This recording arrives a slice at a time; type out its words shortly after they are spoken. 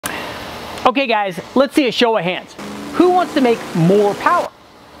Okay guys, let's see a show of hands. Who wants to make more power?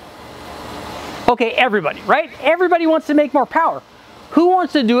 Okay, everybody, right? Everybody wants to make more power. Who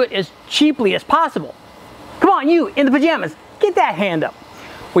wants to do it as cheaply as possible? Come on, you in the pajamas, get that hand up.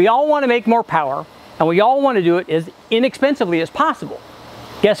 We all want to make more power, and we all want to do it as inexpensively as possible.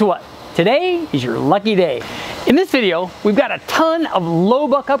 Guess what? Today is your lucky day. In this video, we've got a ton of low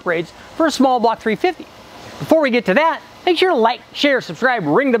buck upgrades for a small block 350. Before we get to that, make sure to like, share, subscribe,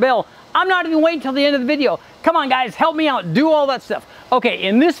 ring the bell. I'm not even waiting till the end of the video. Come on guys, help me out, do all that stuff. Okay,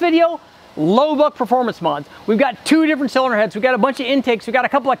 in this video, low buck performance mods. We've got 2 different cylinder heads, we've got a bunch of intakes, we've got a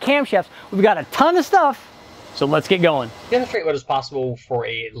couple of camshafts, we've got a ton of stuff. So let's get going. To demonstrate what is possible for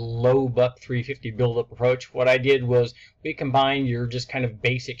a low buck 350 build-up approach, what I did was we combined your just kind of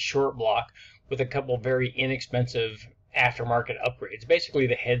basic short block with a couple very inexpensive aftermarket upgrades, basically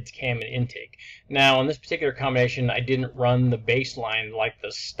the heads, cam, and intake. Now in this particular combination I didn't run the baseline like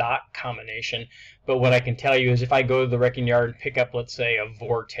the stock combination, but what I can tell you is if I go to the wrecking yard and pick up, let's say, a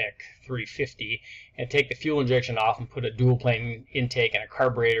Vortec 350 and take the fuel injection off and put a dual plane intake and a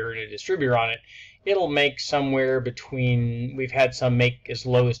carburetor and a distributor on it, it'll make somewhere between, we've had some make as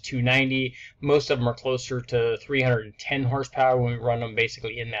low as 290, most of them are closer to 310 horsepower when we run them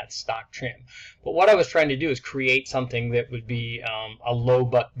basically in that stock trim. But what I was trying to do is create something that would be a low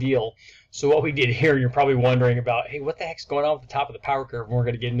buck deal. So what we did here, you're probably wondering about, hey, what the heck's going on with the top of the power curve? And we're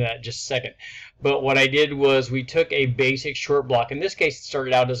going to get into that in just a second. But what I did was we took a basic short block. In this case, it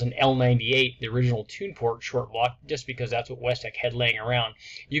started out as an L98, the original tune port short block, just because that's what Westech had laying around.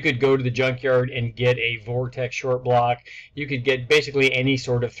 You could go to the junkyard and get a Vortec short block. You could get basically any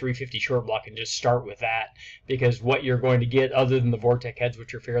sort of 350 short block and just start with that, because what you're going to get, other than the Vortec heads,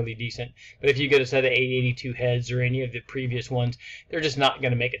 which are fairly decent, but if you get a set of 882 heads or any of the previous ones, they're just not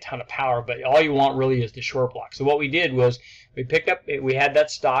going to make a ton of power. But all you want really is the short block. So what we did was we picked up, we had that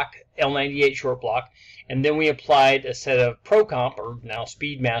stock L98 short block, and then we applied a set of ProComp, or now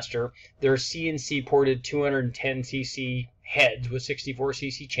Speedmaster, their CNC ported 210cc heads with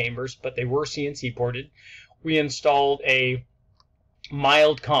 64cc chambers, but they were CNC ported. We installed a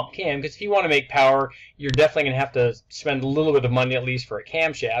mild comp cam, because if you want to make power, you're definitely going to have to spend a little bit of money at least for a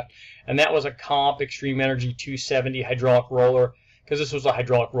camshaft, and that was a comp Extreme Energy 270 hydraulic roller, because this was a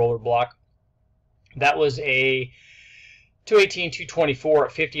hydraulic roller block. That was a 218, 224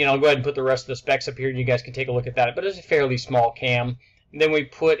 at 50, and I'll go ahead and put the rest of the specs up here and you guys can take a look at that, but it's a fairly small cam. And then we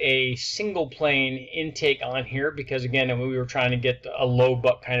put a single plane intake on here because, again, we were trying to get a low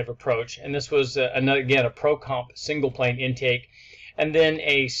buck kind of approach, and this was again a ProComp single plane intake, and then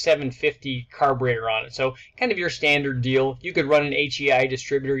a 750 carburetor on it. So kind of your standard deal. You could run an HEI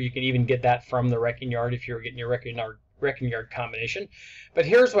distributor. You could even get that from the wrecking yard if you were getting your wrecking yard combination. But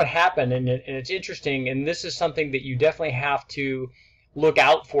here's what happened, and it's interesting, and this is something that you definitely have to look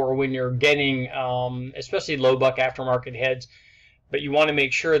out for when you're getting especially low buck aftermarket heads, but you want to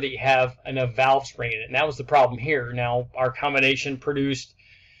make sure that you have enough valve spring in it, and that was the problem here. Now our combination produced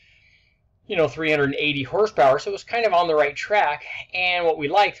 380 horsepower, so it was kind of on the right track, and what we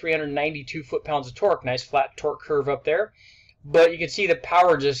like, 392 foot-pounds of torque, nice flat torque curve up there. But you can see the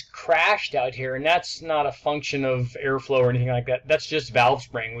power just crashed out here, and that's not a function of airflow or anything like that. That's just valve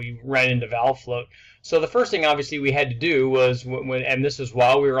spring. We ran into valve float. So the first thing obviously we had to do was, and this is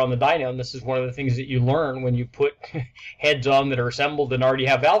while we were on the dyno, and this is one of the things that you learn when you put heads on that are assembled and already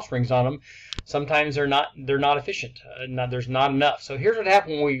have valve springs on them. Sometimes they're not efficient. There's not enough. So here's what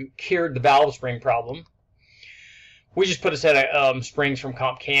happened when we cured the valve spring problem. We just put a set of springs from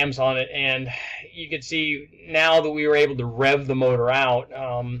comp cams on it, and you can see now that we were able to rev the motor out.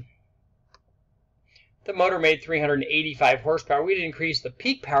 The motor made 385 horsepower. We didn't increase the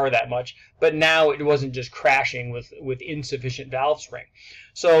peak power that much, but now it wasn't just crashing with insufficient valve spring.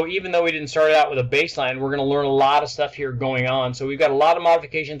 So even though we didn't start out with a baseline, we're going to learn a lot of stuff here going on. So we've got a lot of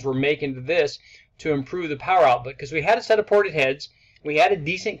modifications we're making to this to improve the power output, because we had a set of ported heads. We had a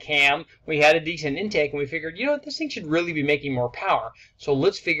decent cam, we had a decent intake, and we figured, this thing should really be making more power. So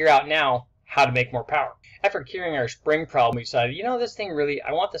let's figure out now how to make more power. After curing our spring problem, we decided, this thing really,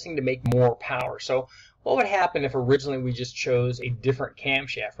 I want this thing to make more power. So what would happen if originally we just chose a different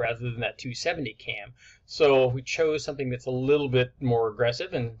camshaft rather than that 270 cam? So if we chose something that's a little bit more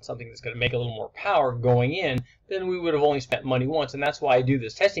aggressive and something that's going to make a little more power going in, then we would have only spent money once. And that's why I do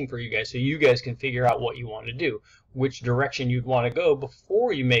this testing for you guys, so you guys can figure out what you want to do, which direction you'd want to go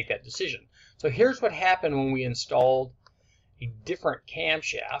before you make that decision. So here's what happened when we installed a different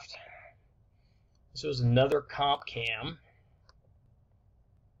camshaft. This was another comp cam.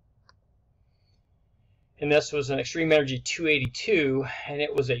 and this was an extreme energy 282, and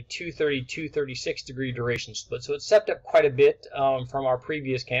it was a 230, 236 degree duration split. So it stepped up quite a bit from our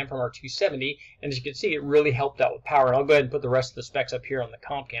previous cam, from our 270, and as you can see, it really helped out with power. And I'll go ahead and put the rest of the specs up here on the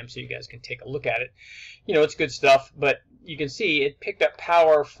comp cam so you guys can take a look at it. You know, it's good stuff, but you can see it picked up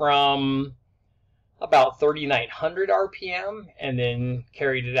power from about 3,900 RPM and then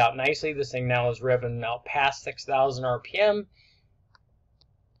carried it out nicely. This thing now is revving out past 6,000 RPM.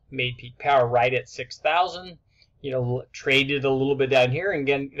 Made peak power right at 6,000. You know, traded a little bit down here, and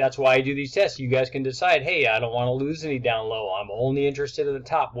again, that's why I do these tests. You guys can decide, hey, I don't want to lose any down low. I'm only interested in the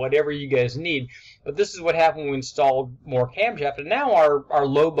top, whatever you guys need. But this is what happened when we installed more camshaft, and now our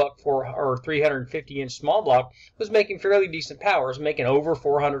low buck for our 350-inch small block was making fairly decent power. It was making over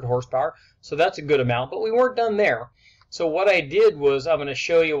 400 horsepower, so that's a good amount. But we weren't done there. So what I did was I'm going to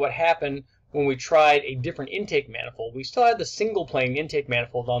show you what happened when we tried a different intake manifold. We still had the single plane intake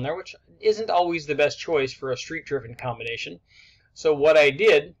manifold on there, which isn't always the best choice for a street driven combination. So what I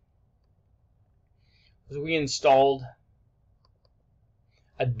did was we installed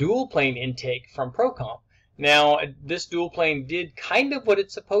a dual plane intake from ProComp. Now this dual plane did kind of what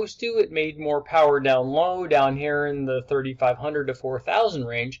it's supposed to. It made more power down low, down here in the 3,500 to 4,000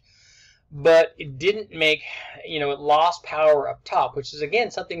 range. But it didn't make, you know, it lost power up top, which is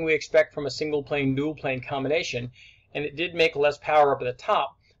again something we expect from a single plane, dual plane combination, and it did make less power up at the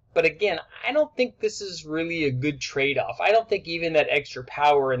top. But again, I don't think this is really a good trade-off. I don't think even that extra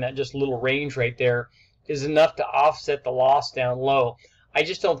power and that just little range right there is enough to offset the loss down low. I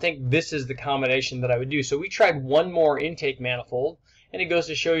just don't think this is the combination that I would do. So we tried one more intake manifold, and it goes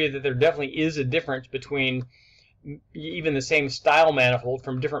to show you that there definitely is a difference between even the same style manifold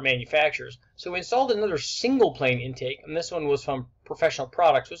from different manufacturers. So we installed another single plane intake, and this one was from Professional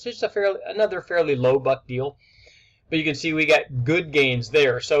Products, which is another fairly low buck deal. But you can see we got good gains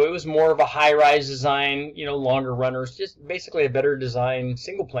there. So it was more of a high-rise design, you know, longer runners, just basically a better design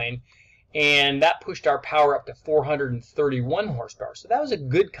single plane. And that pushed our power up to 431 horsepower. So that was a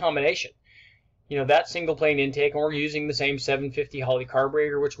good combination. You know, that single plane intake, and we're using the same 750 Holley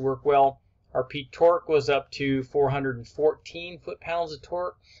carburetor, which worked well. Our peak torque was up to 414 foot-pounds of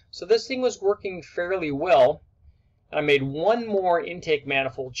torque. So this thing was working fairly well. I made one more intake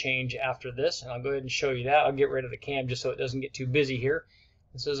manifold change after this, and I'll go ahead and show you that. I'll get rid of the cam just so it doesn't get too busy here.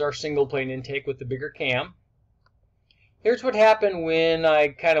 This is our single plane intake with the bigger cam. Here's what happened when I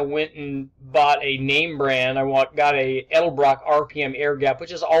kind of went and bought a name brand. I got a Edelbrock RPM air gap,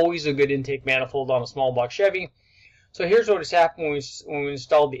 which is always a good intake manifold on a small block Chevy. So here's what has happened when we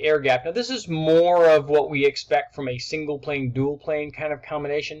installed the air gap. Now this is more of what we expect from a single plane, dual plane kind of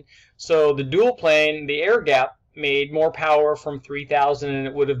combination. So the dual plane, the air gap made more power from 3,000, and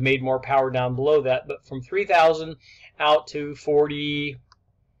it would have made more power down below that. But from 3,000 out to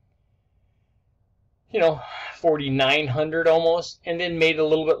 4,900 almost, and then made a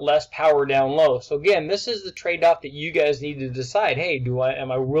little bit less power down low. So again, this is the trade-off that you guys need to decide. Hey,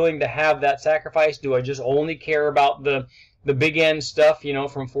 am I willing to have that sacrifice? Do I just only care about the big end stuff, you know,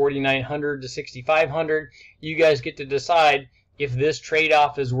 from 4,900 to 6,500? You guys get to decide if this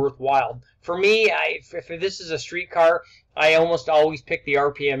trade-off is worthwhile. For me, if this is a street car, I almost always pick the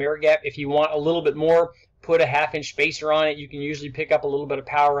RPM air gap. If you want a little bit more, put a half-inch spacer on it. You can usually pick up a little bit of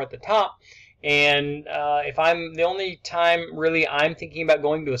power at the top. And if the only time really I'm thinking about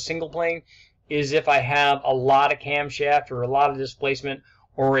going to a single plane is if I have a lot of camshaft or a lot of displacement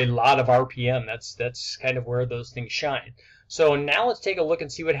or a lot of RPM. That's kind of where those things shine. So now let's take a look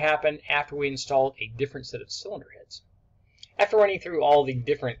and see what happened after we installed a different set of cylinder heads. After running through all the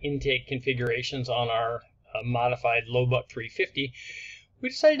different intake configurations on our modified low buck 350, we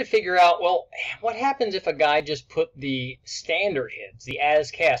decided to figure out, well, what happens if a guy just put the standard heads, the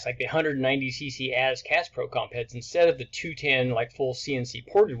as-cast, like the 190cc as-cast ProComp heads, instead of the 210, like full CNC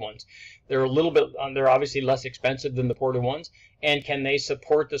ported ones? They're they're obviously less expensive than the ported ones, and can they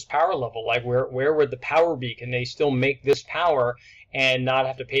support this power level? Like, where would the power be? Can they still make this power and not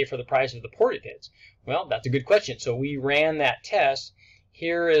have to pay for the price of the ported heads? Well, that's a good question. So we ran that test.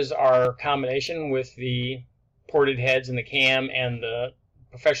 Here is our combination with the ported heads and the cam and the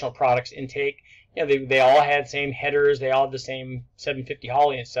Professional Products intake. You know, they all had same headers, they all had the same 750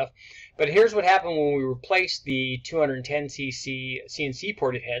 Holley and stuff. But here's what happened when we replaced the 210cc CNC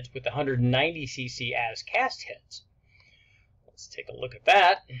ported heads with the 190cc as cast heads. Let's take a look at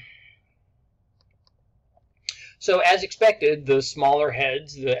that. So as expected, the smaller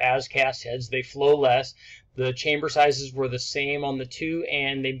heads, the as cast heads, they flow less. The chamber sizes were the same on the two,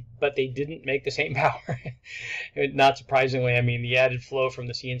 but they didn't make the same power. Not surprisingly, I mean, the added flow from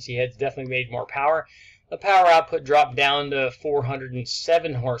the CNC heads definitely made more power. The power output dropped down to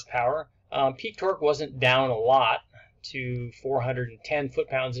 407 horsepower. Peak torque wasn't down a lot to 410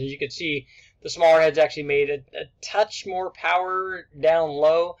 foot-pounds. As you can see, the smaller heads actually made a touch more power down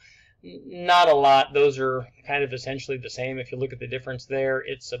low. Not a lot. Those are kind of essentially the same. If you look at the difference there,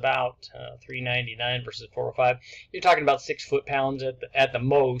 it's about 399 versus 405. You're talking about 6 foot-pounds at the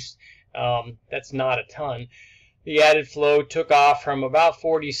most. That's not a ton. The added flow took off from about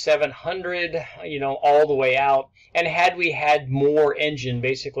 4,700, all the way out. And had we had more engine,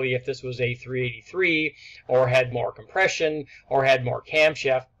 basically if this was a 383 or had more compression or had more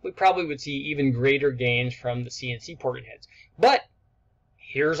camshaft, we probably would see even greater gains from the CNC ported heads. But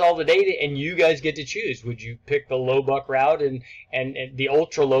here's all the data, and you guys get to choose. Would you pick the low buck route and the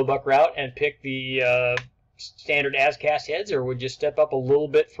ultra low buck route and pick the standard as cast heads, or would you step up a little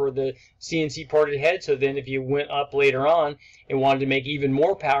bit for the CNC ported head, so then if you went up later on and wanted to make even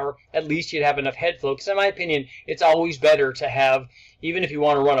more power, at least you'd have enough head flow? Because in my opinion, it's always better to have, even if you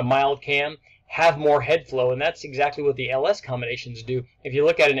want to run a mild cam, have more head flow, and that's exactly what the LS combinations do. If you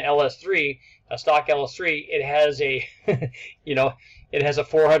look at an LS3, a stock LS3, it has a it has a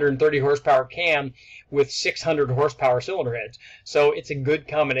 430 horsepower cam with 600 horsepower cylinder heads. So it's a good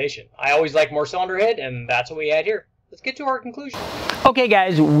combination. I always like more cylinder head, and that's what we had here. Let's get to our conclusion. Okay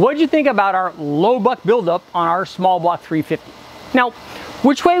guys, what'd you think about our low buck buildup on our small block 350? Now,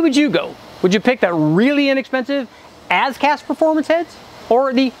 which way would you go? Would you pick the really inexpensive as cast performance heads,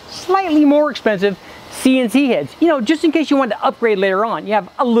 or the slightly more expensive CNC heads? Just in case you wanted to upgrade later on, you have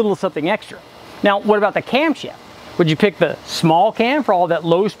a little something extra. Now, what about the camshaft? Would you pick the small cam for all that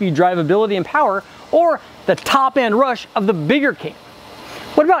low speed drivability and power, or the top end rush of the bigger cam?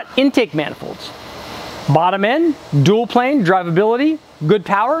 What about intake manifolds? Bottom end, dual plane drivability, good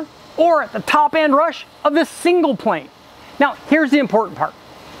power, or the top end rush of the single plane? Now, here's the important part.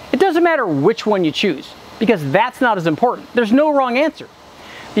 It doesn't matter which one you choose, because that's not as important. There's no wrong answer.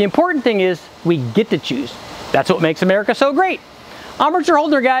 The important thing is we get to choose. That's what makes America so great. I'm Richard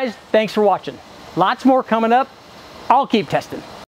Holdner, guys. Thanks for watching. Lots more coming up. I'll keep testing.